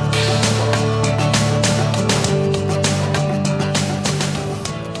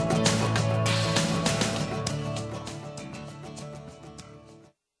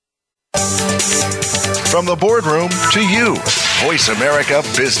 From the boardroom to you, Voice America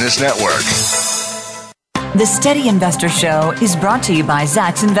Business Network. The Steady Investor Show is brought to you by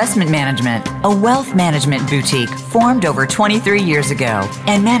Zacks Investment Management, a wealth management boutique formed over 23 years ago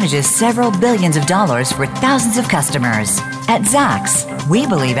and manages several billions of dollars for thousands of customers. At Zacks, we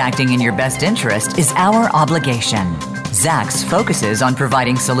believe acting in your best interest is our obligation. Zacks focuses on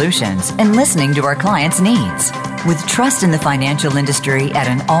providing solutions and listening to our clients' needs. With trust in the financial industry at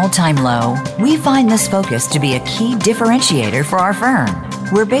an all-time low, we find this focus to be a key differentiator for our firm.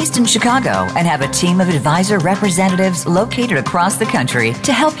 We're based in Chicago and have a team of advisor representatives located across the country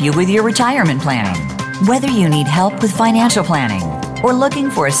to help you with your retirement planning. Whether you need help with financial planning or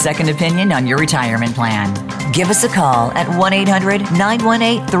looking for a second opinion on your retirement plan, give us a call at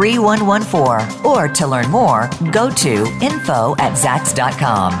 1-800-918-3114, or to learn more, go to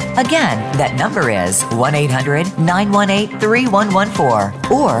info@zacks.com. Again, that number is 1-800-918-3114,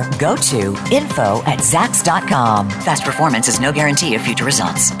 or go to info@zacks.com. Past performance is no guarantee of future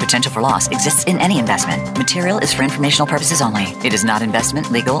results. Potential for loss exists in any investment. Material is for informational purposes only. It is not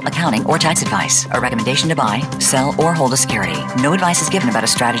investment, legal, accounting, or tax advice. A recommendation to buy, sell, or hold a security. No advice is given about a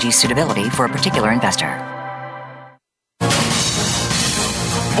strategy's suitability for a particular investor.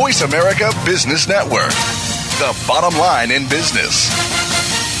 Voice America Business Network, the bottom line in business.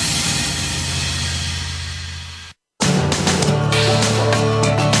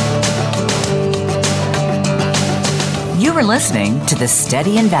 You are listening to The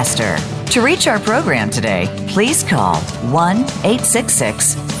Steady Investor. To reach our program today, please call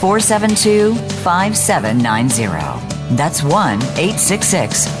 1-866-472-5790. That's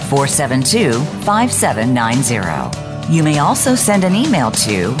 1-866-472-5790. You may also send an email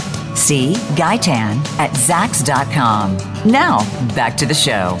to cgaitan@zacks.com. Now, back to the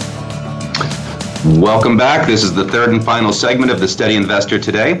show. Welcome back. This is the third and final segment of The Steady Investor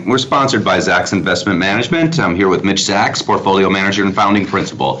today. We're sponsored by Zacks Investment Management. I'm here with Mitch Zacks, Portfolio Manager and Founding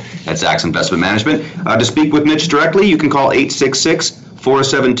Principal at Zacks Investment Management. To speak with Mitch directly, you can call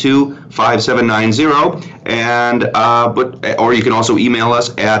 866-472-5790, or you can also email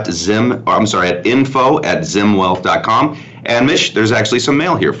us at info@zimwealth.com. And Mitch, there's actually some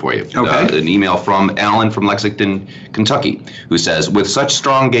mail here for you. Okay. An email from Alan from Lexington, Kentucky, who says, with such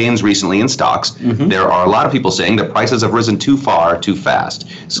strong gains recently in stocks, there are a lot of people saying that prices have risen too far, too fast.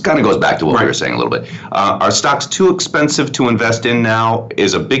 This kind of goes back to what we were saying a little bit. Are stocks too expensive to invest in now?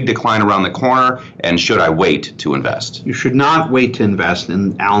 Is a big decline around the corner? And should I wait to invest? You should not wait to invest.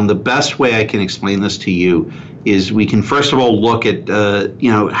 And Alan, the best way I can explain this to you is we can first of all look at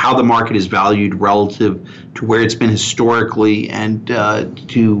how the market is valued relative to where it's been historically and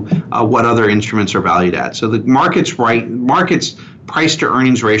to what other instruments are valued at. So the market's price to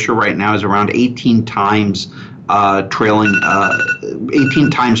earnings ratio right now is around 18 times trailing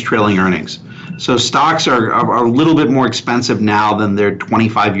earnings. So stocks are a little bit more expensive now than their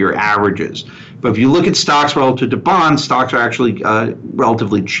 25-year averages. But if you look at stocks relative to bonds, stocks are actually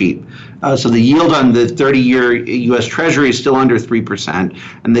relatively cheap. So the yield on the 30-year U.S. Treasury is still under 3%,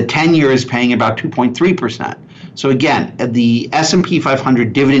 and the 10-year is paying about 2.3%. So again, the S&P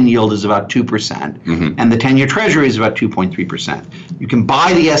 500 dividend yield is about 2%, and the 10-year Treasury is about 2.3%. You can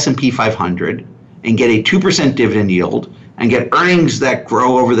buy the S&P 500 and get a 2% dividend yield and get earnings that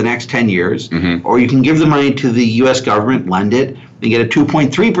grow over the next 10 years, or you can give the money to the U.S. government, lend it, and get a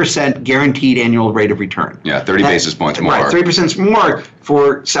 2.3% guaranteed annual rate of return. Yeah, 30 basis points more. Right, 30% more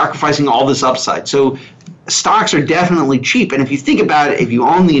for sacrificing all this upside. So stocks are definitely cheap. And if you think about it, if you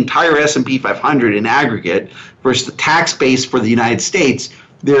own the entire S&P 500 in aggregate versus the tax base for the United States,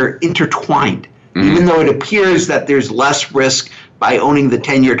 they're intertwined. Even though it appears that there's less risk by owning the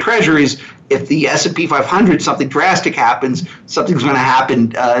 10-year treasuries, if the S&P 500, something drastic happens, something's going to happen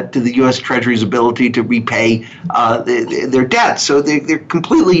to the U.S. Treasury's ability to repay their debt. So they're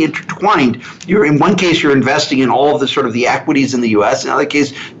completely intertwined. In one case, you're investing in all of the sort of the equities in the U.S. In another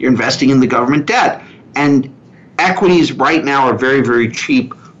case, you're investing in the government debt. And equities right now are very, very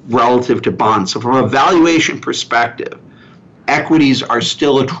cheap relative to bonds. So from a valuation perspective, equities are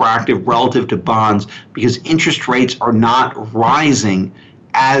still attractive relative to bonds because interest rates are not rising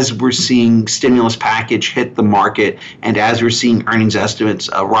as we're seeing stimulus package hit the market and as we're seeing earnings estimates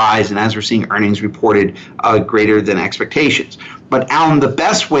rise and as we're seeing earnings reported greater than expectations. But Alan, the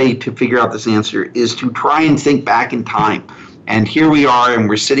best way to figure out this answer is to try and think back in time. And here we are, and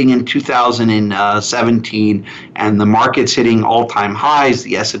we're sitting in 2017, and the market's hitting all-time highs.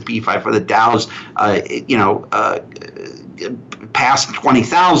 The S&P 500, the Dow's, past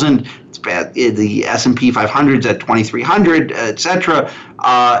 20,000. The S&P 500's at 2,300, et cetera.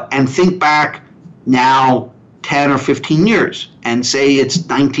 And think back now 10 or 15 years and say it's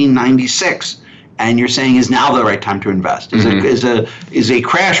 1996. and you're saying is now the right time to invest? Is a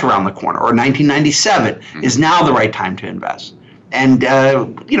crash around the corner, or 1997 is now the right time to invest? And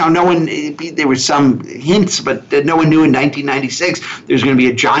no one. There were some hints, but no one knew in 1996 there's going to be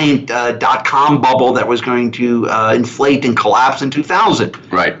a giant .com bubble that was going to inflate and collapse in 2000.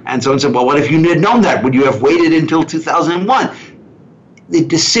 Right. And someone said, "Well, what if you had known that? Would you have waited until 2001?" The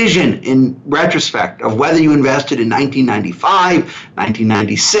decision, in retrospect, of whether you invested in 1995,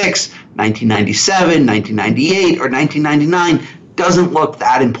 1996, 1997, 1998, or 1999 doesn't look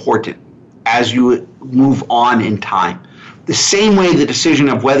that important as you move on in time. The same way the decision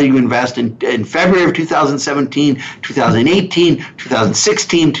of whether you invest in February of 2017, 2018,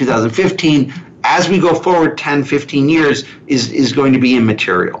 2016, 2015, as we go forward 10, 15 years, is going to be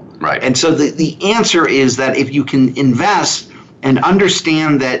immaterial. Right. And so the answer is that if you can invest and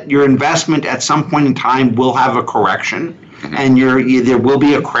understand that your investment at some point in time will have a correction, and there will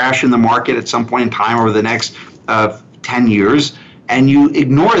be a crash in the market at some point in time over the next 10 years, and you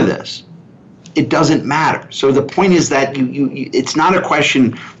ignore this, it doesn't matter. So the point is that it's not a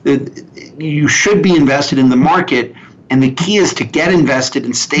question that you should be invested in the market, and the key is to get invested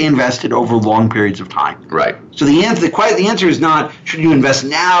and stay invested over long periods of time. Right. So the answer is not should you invest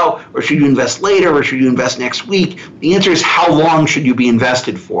now, or should you invest later, or should you invest next week. The answer is how long should you be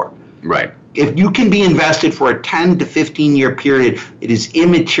invested for. Right. If you can be invested for a 10 to 15 year period, it is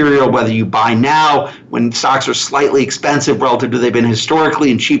immaterial whether you buy now when stocks are slightly expensive relative to they've been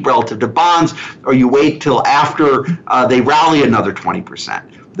historically and cheap relative to bonds, or you wait till after they rally another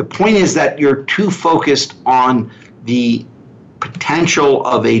 20%. The point is that you're too focused on the potential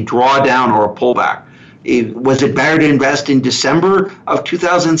of a drawdown or a pullback. Was it better to invest in December of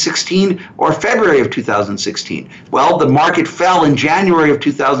 2016 or February of 2016? Well, the market fell in January of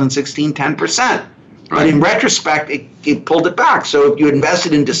 2016 10%. Right. But in retrospect, it pulled it back. So if you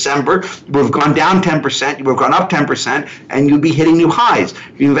invested in December, you would have gone down 10%, you would have gone up 10%, and you'd be hitting new highs.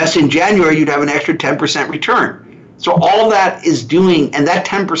 If you invested in January, you'd have an extra 10% return. So all that is doing, and that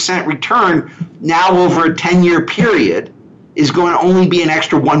 10% return now over a 10-year period is going to only be an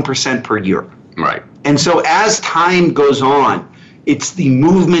extra 1% per year. Right. And so as time goes on, it's the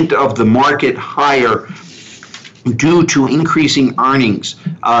movement of the market higher due to increasing earnings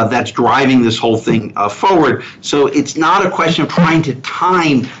that's driving this whole thing forward. So it's not a question of trying to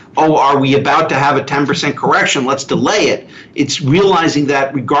time, are we about to have a 10% correction? Let's delay it. It's realizing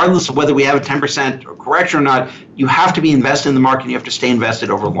that regardless of whether we have a 10% correction or not, you have to be invested in the market and you have to stay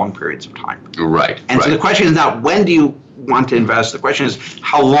invested over long periods of time. Right. And so the question is not when do you want to invest? The question is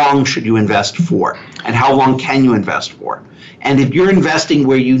how long should you invest for, and how long can you invest for? And if you're investing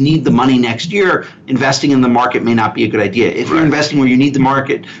where you need the money next year, investing in the market may not be a good idea. If you're investing where you need the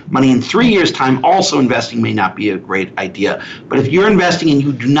market money in 3 years' time, also investing may not be a great idea. But if you're investing and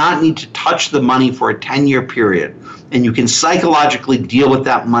you do not need to touch the money for a 10-year period, and you can psychologically deal with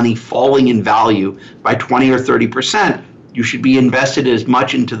that money falling in value by 20 or 30%, you should be invested as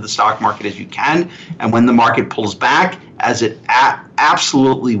much into the stock market as you can. And when the market pulls back, as it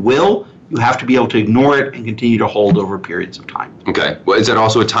absolutely will, you have to be able to ignore it and continue to hold over periods of time. Okay. Well, is that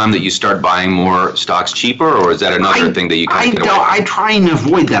also a time that you start buying more stocks cheaper, or is that another thing that you kind of get away from? I try and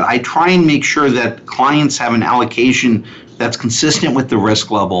avoid that. I try and make sure that clients have an allocation that's consistent with the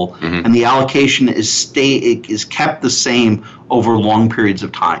risk level, and the allocation is kept the same over long periods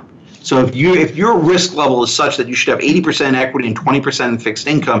of time. So if your risk level is such that you should have 80% equity and 20% in fixed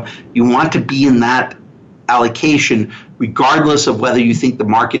income, you want to be in that allocation regardless of whether you think the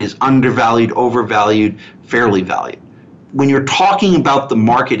market is undervalued, overvalued, fairly valued. When you're talking about the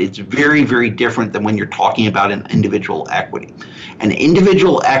market, it's very, very different than when you're talking about an individual equity. An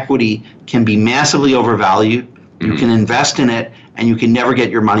individual equity can be massively overvalued. You can invest in it, and you can never get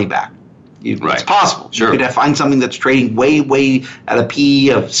your money back. It's possible. Sure. You could find something that's trading way at a PE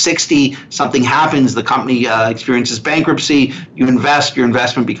of 60. Something happens, the company experiences bankruptcy. You invest, your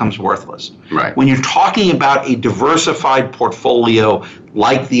investment becomes worthless. Right. When you're talking about a diversified portfolio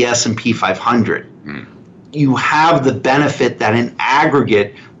like the S&P 500, you have the benefit that in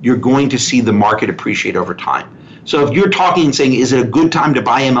aggregate, you're going to see the market appreciate over time. So if you're talking and saying, is it a good time to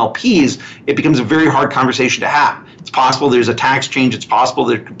buy MLPs, it becomes a very hard conversation to have. It's possible there's a tax change. It's possible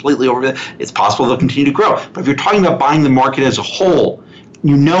they're completely over. It's possible they'll continue to grow. But if you're talking about buying the market as a whole,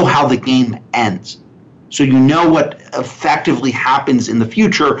 you know how the game ends. So you know what effectively happens in the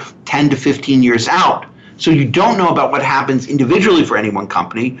future 10 to 15 years out. So you don't know about what happens individually for any one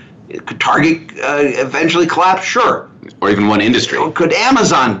company. Could Target eventually collapse? Sure. Or even one industry. Could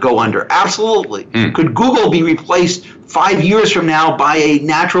Amazon go under? Absolutely. Could Google be replaced 5 years from now by a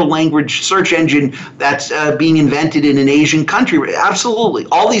natural language search engine that's being invented in an Asian country? Absolutely.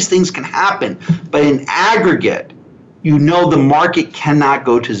 All these things can happen. But in aggregate, the market cannot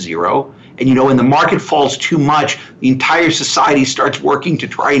go to zero. And when the market falls too much, the entire society starts working to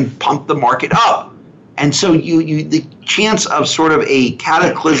try and pump the market up. And so the chance of sort of a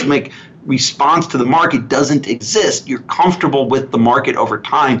cataclysmic response to the market doesn't exist. You're comfortable with the market over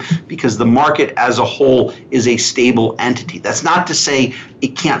time because the market as a whole is a stable entity. That's not to say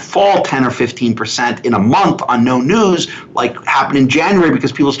it can't fall 10 or 15% in a month on no news like happened in January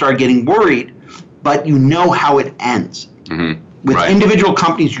because people started getting worried, but you know how it ends. Mm-hmm. With right. individual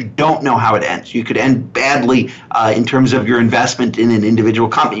companies, you don't know how it ends. You could end badly in terms of your investment in an individual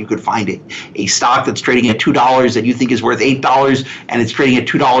company. You could find a stock that's trading at $2 that you think is worth $8, and it's trading at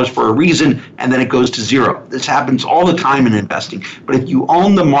 $2 for a reason, and then it goes to zero. This happens all the time in investing. But if you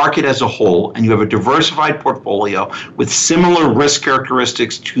own the market as a whole and you have a diversified portfolio with similar risk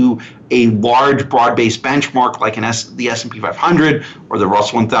characteristics to a large broad-based benchmark like the S&P 500 or the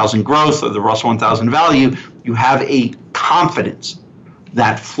Russell 1000 Growth or the Russell 1000 Value, you have a confidence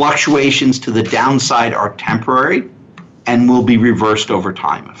that fluctuations to the downside are temporary and will be reversed over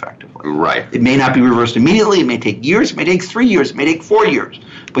time effectively. Right. It may not be reversed immediately. It may take years. It may take 3 years. It may take 4 years.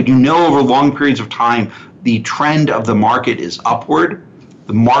 But over long periods of time, the trend of the market is upward.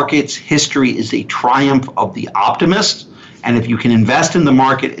 The market's history is a triumph of the optimist. And if you can invest in the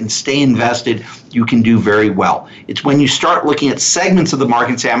market and stay invested, you can do very well. It's when you start looking at segments of the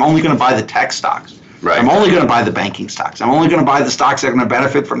market and say, I'm only going to buy the tech stocks. Right. I'm only going to buy the banking stocks. I'm only going to buy the stocks that are going to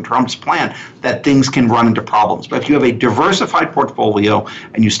benefit from Trump's plan, that things can run into problems. But if you have a diversified portfolio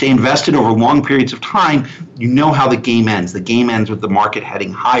and you stay invested over long periods of time, you know how the game ends. The game ends with the market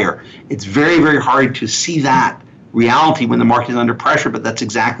heading higher. It's very, very hard to see that reality when the market is under pressure, but that's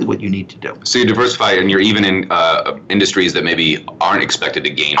exactly what you need to do. So you diversify, and you're even in industries that maybe aren't expected to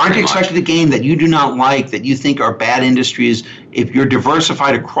gain. To gain, that you do not like, that you think are bad industries. If you're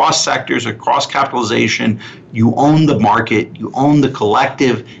diversified across sectors, across capitalization, you own the market, you own the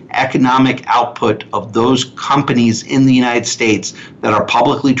collective economic output of those companies in the United States that are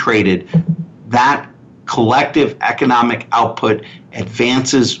publicly traded. That collective economic output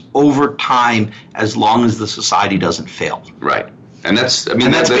advances over time as long as the society doesn't fail. Right. And that's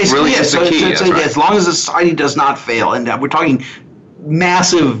really is the key. Right. As long as the society does not fail, and we're talking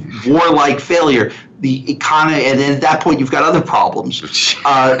massive war-like failure, the economy, and then at that point you've got other problems. You're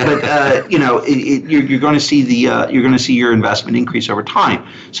going to see your investment increase over time.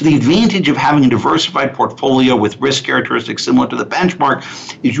 So the advantage of having a diversified portfolio with risk characteristics similar to the benchmark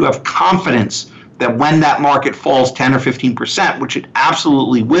is you have confidence that when that market falls 10 or 15%, which it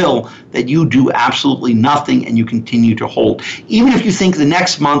absolutely will, that you do absolutely nothing and you continue to hold. Even if you think the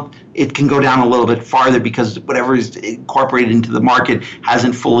next month it can go down a little bit farther because whatever is incorporated into the market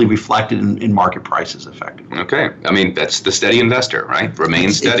hasn't fully reflected in market prices effectively. Okay. I mean, that's the steady investor, right?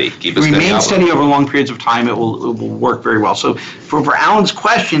 Remain steady. Keep a steady outlook. Remain steady over long periods of time. It will work very well. So for Alan's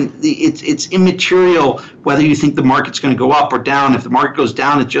question, it's immaterial whether you think the market's going to go up or down. If the market goes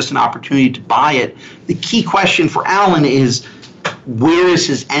down, it's just an opportunity to buy it. The key question for Alan is, where is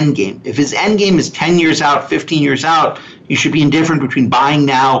his end game? If his end game is 10 years out, 15 years out, you should be indifferent between buying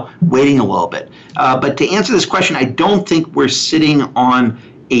now, waiting a little bit. But to answer this question, I don't think we're sitting on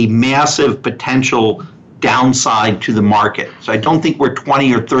a massive potential downside to the market. So I don't think we're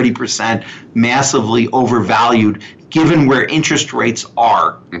 20 or 30% massively overvalued given where interest rates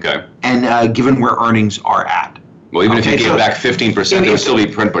are, and given where earnings are at. Well, even if you give back 15%, there would still be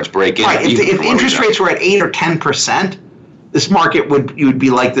pretty much break-in. Right. If interest rates were at 8 or 10%, this market you would be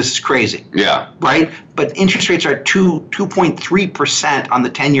like, this is crazy. Yeah. Right? But interest rates are at 2.3% on the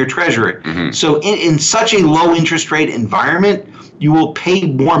 10-year Treasury. Mm-hmm. So in such a low interest rate environment, you will pay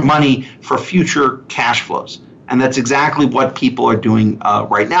more money for future cash flows. And that's exactly what people are doing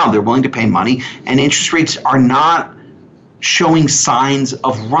right now. They're willing to pay money, and interest rates are not showing signs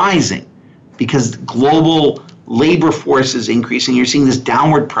of rising because global labor force is increasing. You're seeing this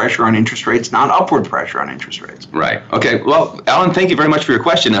downward pressure on interest rates, not upward pressure on interest rates. Right. Okay. Well, Alan, thank you very much for your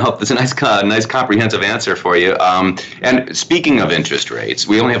question. I hope that's a nice comprehensive answer for you. And speaking of interest rates,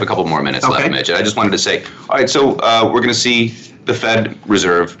 we only have a couple more minutes left, Mitch. And I just wanted to say, all right, so we're going to see the Fed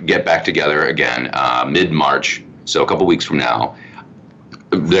Reserve get back together again mid-March, so a couple weeks from now.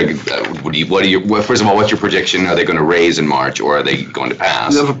 First of all, what's your prediction? Are they going to raise in March, or are they going to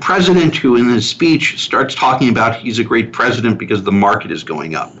pass? You have a president who, in his speech, starts talking about he's a great president because the market is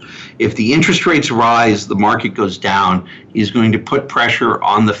going up. If the interest rates rise, the market goes down. He's going to put pressure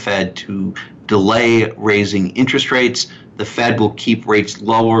on the Fed to delay raising interest rates. The Fed will keep rates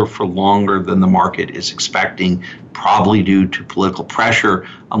lower for longer than the market is expecting, probably due to political pressure,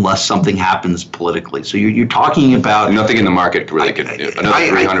 unless something happens politically. So you're talking about... Nothing in the market really could... Another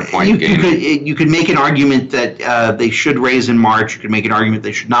 300-point gain. You could make an argument that they should raise in March. You could make an argument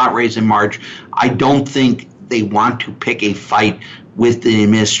they should not raise in March. I don't think they want to pick a fight with the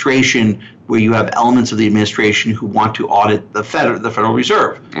administration where you have elements of the administration who want to audit the Federal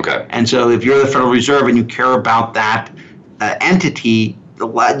Reserve. Okay. And so if you're the Federal Reserve and you care about that entity,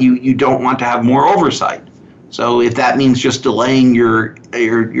 you don't want to have more oversight. So if that means just delaying your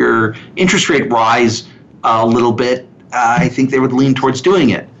interest rate rise a little bit, I think they would lean towards doing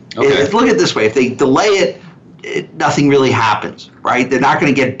it. Okay. Look at it this way: if they delay it, nothing really happens, right? They're not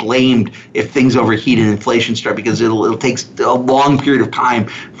going to get blamed if things overheat and inflation start, because it'll take a long period of time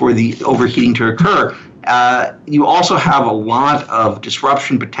for the overheating to occur. You also have a lot of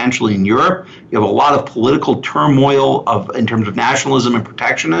disruption potentially in Europe. You have a lot of political turmoil in terms of nationalism and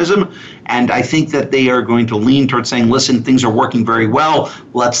protectionism. And I think that they are going to lean towards saying, listen, things are working very well.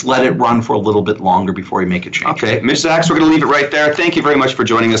 Let's let it run for a little bit longer before we make a change. Okay. Mitch Zacks, we're going to leave it right there. Thank you very much for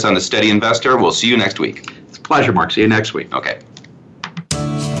joining us on The Steady Investor. We'll see you next week. It's a pleasure, Mark. See you next week. Okay.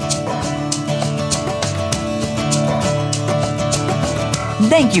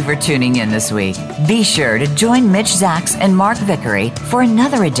 Thank you for tuning in this week. Be sure to join Mitch Zacks and Mark Vickery for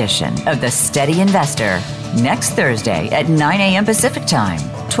another edition of The Steady Investor next Thursday at 9 a.m. Pacific Time,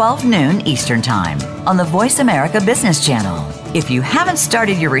 12 noon Eastern Time on the Voice America Business Channel. If you haven't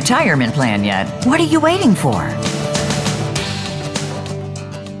started your retirement plan yet, what are you waiting for?